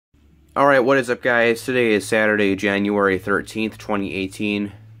Alright, what is up guys? Today is Saturday, January 13th,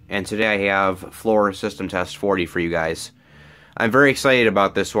 2018, and today I have Floor System Test 40 for you guys. I'm very excited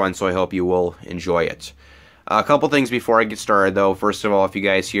about this one, so I hope you will enjoy it. A couple things before I get started though. First of all, if you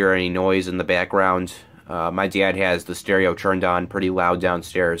guys hear any noise in the background, my dad has the stereo turned on pretty loud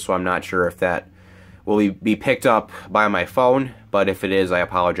downstairs, so I'm not sure if that will be picked up by my phone, but if it is, I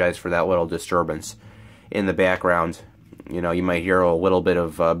apologize for that little disturbance in the background. You know, you might hear a little bit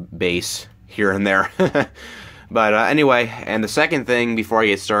of bass here and there. But anyway, and the second thing before I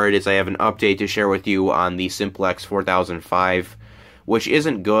get started is I have an update to share with you on the Simplex 4005, which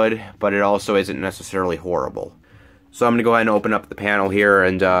isn't good, but it also isn't necessarily horrible. So I'm going to go ahead and open up the panel here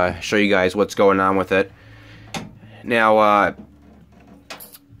and show you guys what's going on with it. Now,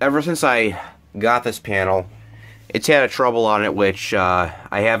 ever since I got this panel, it's had a trouble on it which I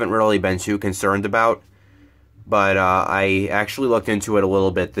haven't really been too concerned about. But I actually looked into it a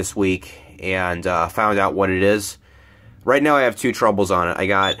little bit this week and found out what it is. Right now I have two troubles on it. I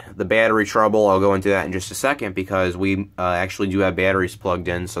got the battery trouble. I'll go into that in just a second because we actually do have batteries plugged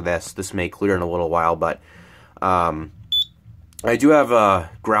in, so this may clear in a little while. But I do have a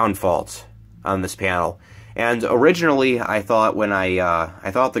ground fault on this panel. And originally I thought when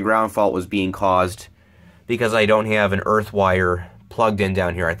I thought the ground fault was being caused because I don't have an earth wire plugged in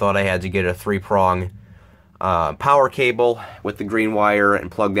down here. I thought I had to get a three-prong power cable with the green wire and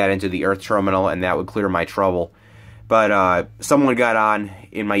plug that into the earth terminal, and that would clear my trouble. But someone got on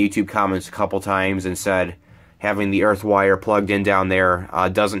in my YouTube comments a couple times and said having the earth wire plugged in down there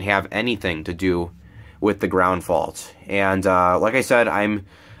doesn't have anything to do with the ground fault. And like I said, I'm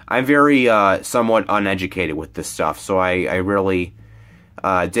very somewhat uneducated with this stuff, so I really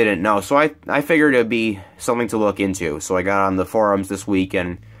didn't know. So I figured it'd be something to look into. So I got on the forums this week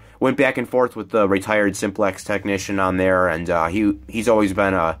and went back and forth with the retired Simplex technician on there, and he's always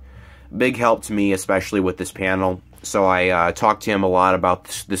been a big help to me, especially with this panel. So I talked to him a lot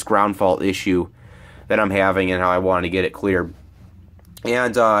about this ground fault issue that I'm having and how I wanted to get it cleared.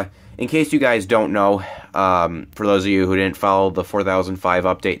 And in case you guys don't know, for those of you who didn't follow the 4005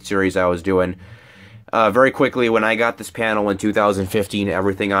 update series I was doing, very quickly, when I got this panel in 2015,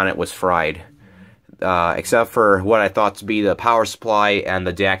 everything on it was fried. Except for what I thought to be the power supply and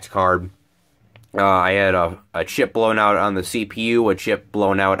the DACT card. I had a chip blown out on the CPU, a chip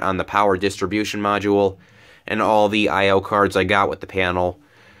blown out on the power distribution module, and all the I/O cards I got with the panel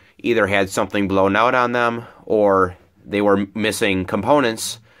either had something blown out on them, or they were missing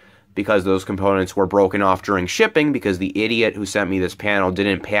components because those components were broken off during shipping because the idiot who sent me this panel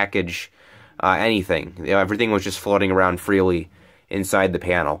didn't package anything. Everything was just floating around freely inside the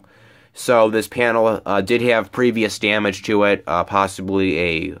panel. So this panel did have previous damage to it, possibly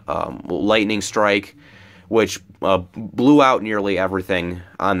a lightning strike, which blew out nearly everything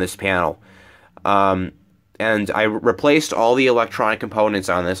on this panel. And I replaced all the electronic components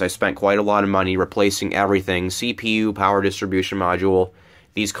on this. I spent quite a lot of money replacing everything: CPU, power distribution module.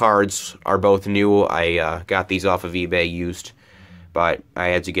 These cards are both new. I got these off of eBay used, but I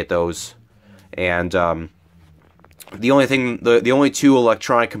had to get those. And the only two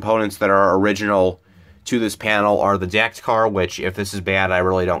electronic components that are original to this panel are the DACT card, which, if this is bad, I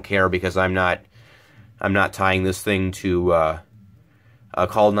really don't care because I'm not tying this thing to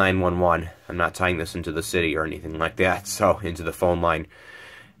call 911. I'm not tying this into the city or anything like that, so into the phone line.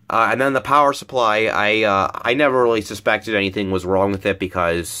 And then the power supply, I never really suspected anything was wrong with it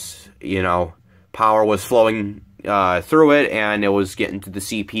because, you know, power was flowing through it, and it was getting to the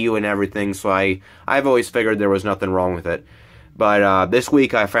CPU and everything, so I've always figured there was nothing wrong with it. But this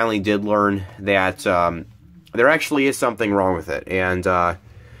week I finally did learn that there actually is something wrong with it, and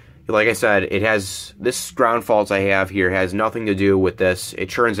like I said, it has, this ground fault I have here has nothing to do with this.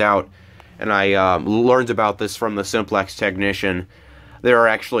 It turns out, and I learned about this from the Simplex technician, there are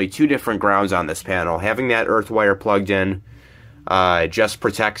actually two different grounds on this panel. Having that earth wire plugged in just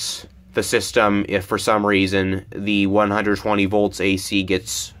protects the system if for some reason the 120 volts AC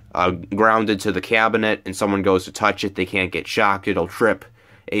gets grounded to the cabinet and someone goes to touch it, they can't get shocked. It'll trip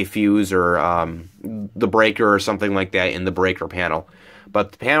a fuse or the breaker or something like that in the breaker panel.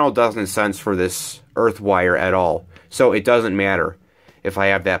 But the panel doesn't sense for this earth wire at all, so it doesn't matter if I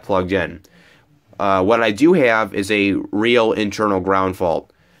have that plugged in. What I do have is a real internal ground fault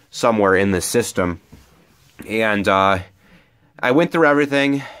somewhere in the system, and I went through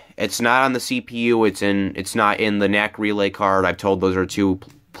everything. It's not on the CPU, it's not in the NAC relay card. I've told those are two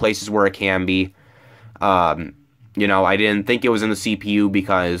places where it can be. You know, I didn't think it was in the CPU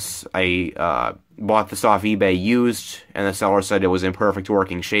because I bought this off eBay used, and the seller said it was in perfect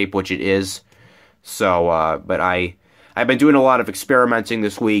working shape, which it is. So, but I I've been doing a lot of experimenting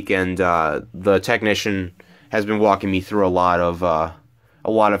this week, and the technician has been walking me through a lot of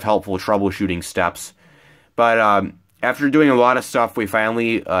helpful troubleshooting steps. But after doing a lot of stuff, we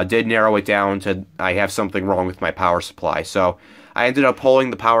finally did narrow it down to I have something wrong with my power supply. So I ended up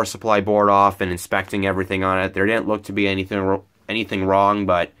pulling the power supply board off and inspecting everything on it. There didn't look to be anything wrong,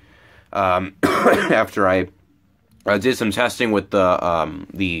 but after I did some testing with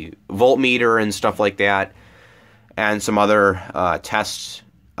the voltmeter and stuff like that, and some other tests,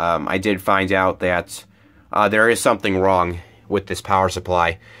 I did find out that there is something wrong with this power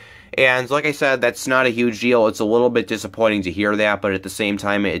supply. And like I said, that's not a huge deal. It's a little bit disappointing to hear that, but at the same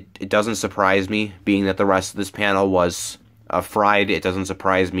time, it doesn't surprise me, being that the rest of this panel was fried. It doesn't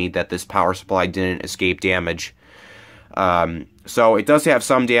surprise me that this power supply didn't escape damage. So it does have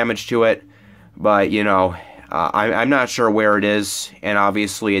some damage to it, but you know, I'm not sure where it is, and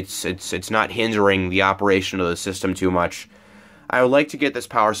obviously it's not hindering the operation of the system too much. I would like to get this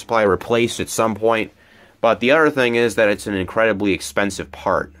power supply replaced at some point, but the other thing is that it's an incredibly expensive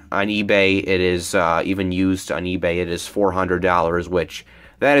part. On eBay, it is, even used on eBay, it is $400, which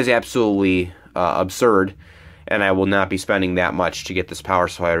that is absolutely absurd, and I will not be spending that much to get this power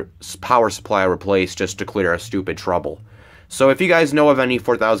supply replaced just to clear a stupid trouble. So if you guys know of any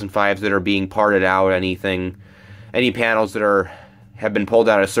 4005s that are being parted out, any panels that have been pulled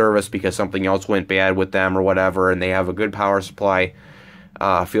out of service because something else went bad with them or whatever, and they have a good power supply,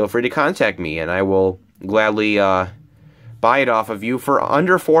 feel free to contact me, and I will gladly buy it off of you for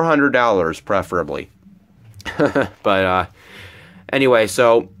under $400, preferably. But anyway,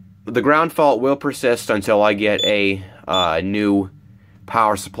 so the ground fault will persist until I get a new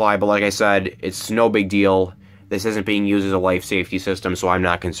power supply, but like I said, it's no big deal. This isn't being used as a life safety system, so I'm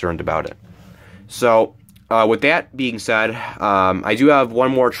not concerned about it. So with that being said, I do have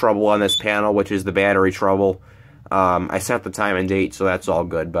one more trouble on this panel, which is the battery trouble. I set the time and date, so that's all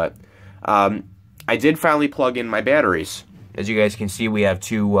good, but I did finally plug in my batteries. As you guys can see, we have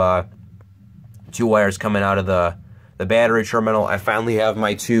two wires coming out of the battery terminal. I finally have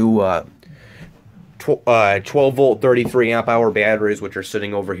my two 12-volt, 33-amp-hour batteries, which are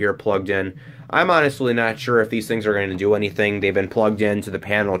sitting over here plugged in. I'm honestly not sure if these things are going to do anything. They've been plugged into the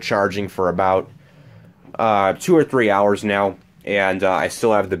panel charging for about 2 or 3 hours now, and I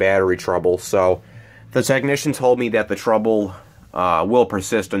still have the battery trouble. So the technician told me that the trouble will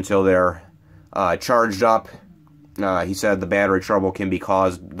persist until they're charged up. He said the battery trouble can be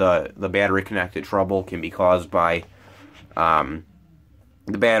caused, the battery connected trouble can be caused by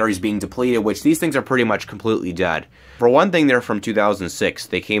the batteries being depleted, which these things are pretty much completely dead. For one thing, they're from 2006.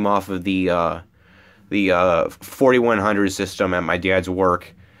 They came off of the 4100 system at my dad's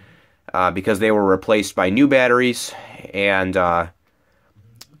work because they were replaced by new batteries, and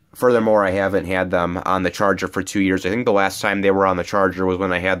furthermore, I haven't had them on the charger for 2 years. I think the last time they were on the charger was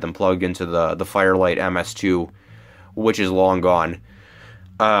when I had them plugged into the Firelight MS2, which is long gone.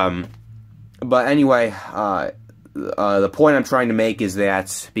 But anyway, the point I'm trying to make is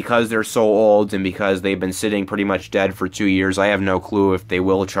that because they're so old and because they've been sitting pretty much dead for 2 years, I have no clue if they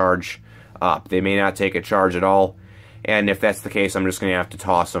will charge up. They may not take a charge at all, and if that's the case, I'm just going to have to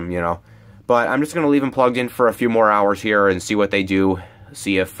toss them, you know. But I'm just going to leave them plugged in for a few more hours here and see what they do,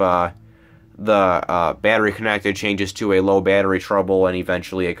 see if the battery connected changes to a low battery trouble, and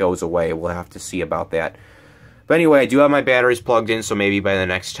eventually it goes away. We'll have to see about that. But anyway, I do have my batteries plugged in, so maybe by the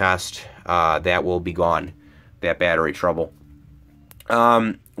next test, that will be gone, that battery trouble.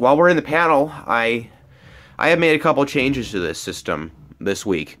 While we're in the panel, I have made a couple changes to this system this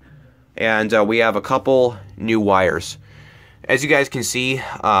week, and we have a couple new wires. As you guys can see,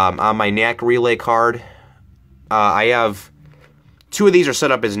 on my NAC relay card, I have two of these are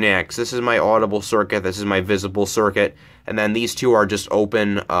set up as NACs. This is my audible circuit, this is my visible circuit, and then these two are just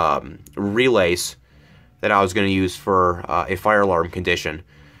open relays that I was going to use for a fire alarm condition.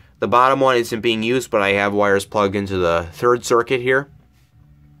 The bottom one isn't being used, but I have wires plugged into the third circuit here.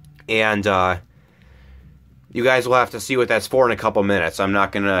 And you guys will have to see what that's for in a couple minutes. I'm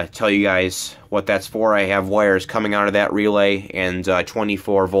not going to tell you guys what that's for. I have wires coming out of that relay and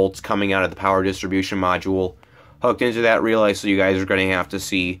 24 volts coming out of the power distribution module hooked into that relay, so you guys are going to have to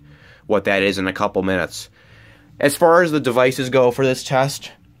see what that is in a couple minutes. As far as the devices go for this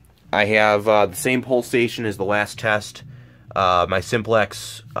test, I have the same pull station as the last test, my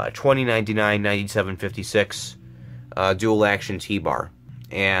Simplex 2099-9756 dual action T-bar,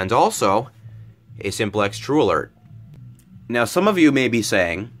 and also a Simplex True Alert. Now, some of you may be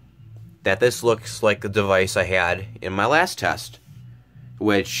saying that this looks like the device I had in my last test,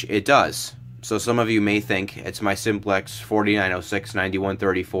 which it does. So some of you may think it's my Simplex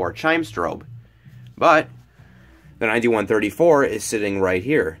 4906-9134 chime strobe, but The 9134 is sitting right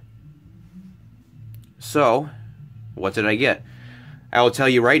here. So, what did I get? I will tell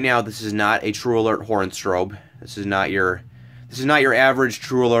you right now, this is not a True Alert horn strobe. This is not your average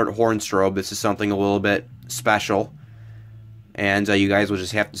True Alert horn strobe. This is something a little bit special. And you guys will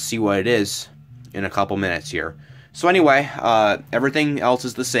just have to see what it is in a couple minutes here. So anyway, everything else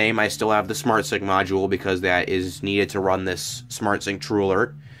is the same. I still have the SmartSync module because that is needed to run this SmartSync True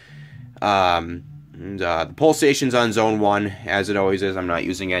Alert. The pull station's on zone 1, as it always is. I'm not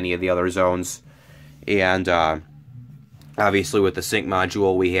using any of the other zones. And obviously with the sync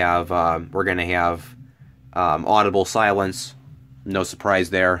module, we're going to have audible silence. No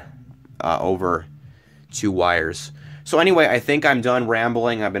surprise there, over 2 wires. So anyway, I think I'm done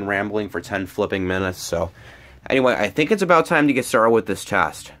rambling. I've been rambling for 10 flipping minutes. So anyway, I think it's about time to get started with this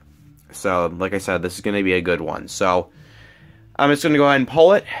test. So like I said, this is going to be a good one. So I'm just going to go ahead and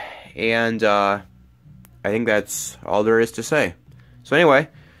pull it. And I think that's all there is to say. So anyway,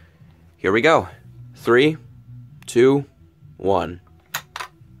 here we go. 3, 2, 1.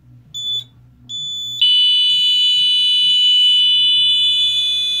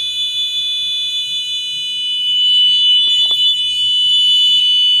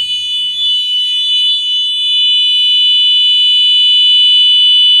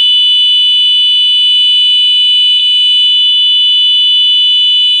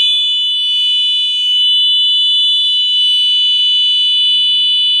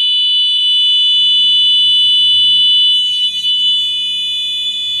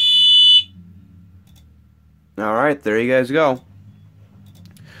 Alright, there you guys go.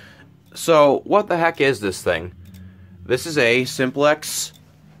 So, what the heck is this thing? This is a Simplex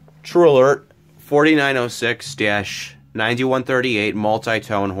True Alert 4906-9138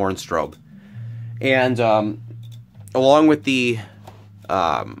 multi-tone horn strobe. And, along with the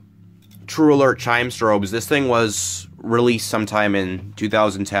True Alert chime strobes, this thing was released sometime in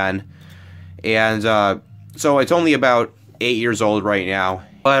 2010. And, so it's only about 8 years old right now.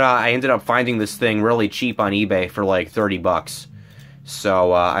 But I ended up finding this thing really cheap on eBay for like 30 bucks.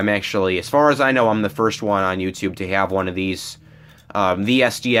 So I'm actually, as far as I know, I'm the first one on YouTube to have one of these. The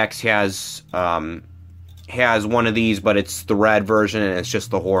SDX has one of these, but it's the red version and it's just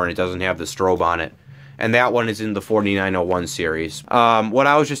the horn. It doesn't have the strobe on it. And that one is in the 4901 series. What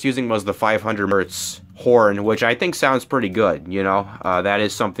I was just using was the 500 Hz horn, which I think sounds pretty good, you know. That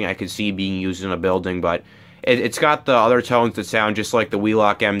is something I could see being used in a building, but it's got the other tones that sound just like the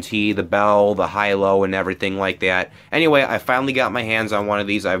Wheelock MT, the bell, the high-low, and everything like that. Anyway, I finally got my hands on one of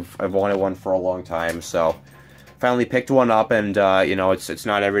these. I've wanted one for a long time, so finally picked one up, and you know, it's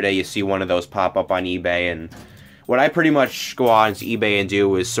not every day you see one of those pop up on eBay. And what I pretty much go on to eBay and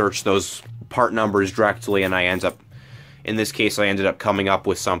do is search those part numbers directly, and in this case, I ended up coming up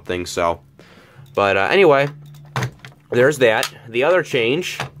with something. So, but anyway, there's that. The other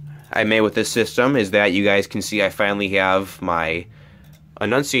change I made with this system is that you guys can see I finally have my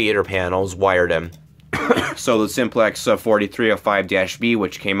annunciator panels wired in. So the Simplex 4305-B,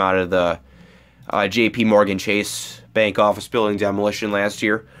 which came out of the JP Morgan Chase Bank office building demolition last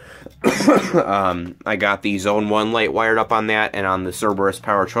year. I got the Zone 1 light wired up on that, and on the Cerberus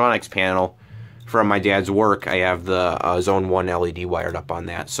Powertronics panel from my dad's work, I have the Zone 1 LED wired up on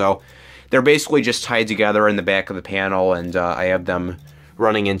that. So they're basically just tied together in the back of the panel, and I have them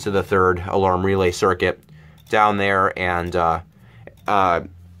running into the third alarm relay circuit down there. And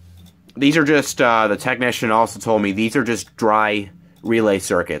these are just, the technician also told me, these are just dry relay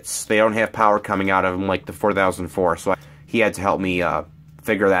circuits. They don't have power coming out of them like the 4004, so he had to help me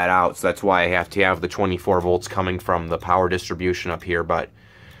figure that out. So that's why I have to have the 24 volts coming from the power distribution up here. But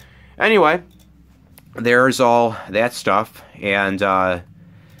anyway, there's all that stuff, and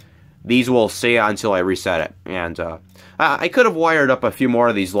these will stay on until I reset it. And I could have wired up a few more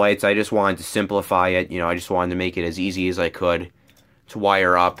of these lights. I just wanted to simplify it. You know, I just wanted to make it as easy as I could to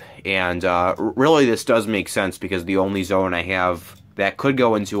wire up. And really, this does make sense because the only zone I have that could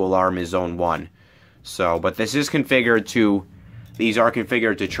go into alarm is Zone 1. So, but this is configured to, these are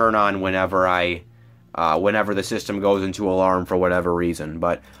configured to turn on whenever whenever the system goes into alarm for whatever reason.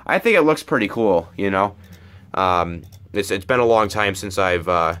 But I think it looks pretty cool, you know. It's been a long time since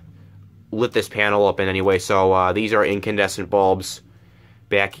I've lit this panel up in any way. So these are incandescent bulbs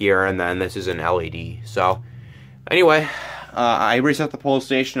back here, and then this is an LED. So anyway, I reset the pull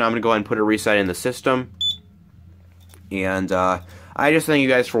station. I'm going to go ahead and put a reset in the system. And I just thank you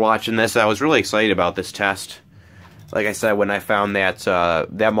guys for watching this. I was really excited about this test. Like I said, when I found that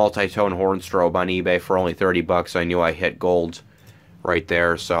that multi-tone horn strobe on eBay for only 30 bucks, I knew I hit gold right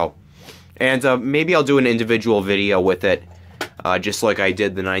there. So, and maybe I'll do an individual video with it, just like I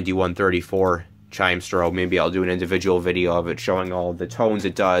did the 9134 chime strobe. Maybe I'll do an individual video of it showing all the tones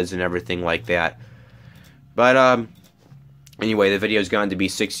it does and everything like that. But anyway, the video's gone to be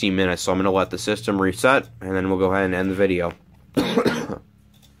 16 minutes, so I'm going to let the system reset, and then we'll go ahead and end the video.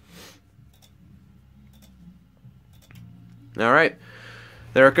 Alright,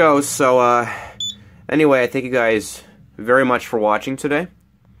 there it goes. So, anyway, I thank you guys very much for watching today.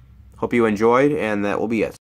 Hope you enjoyed, and that will be it.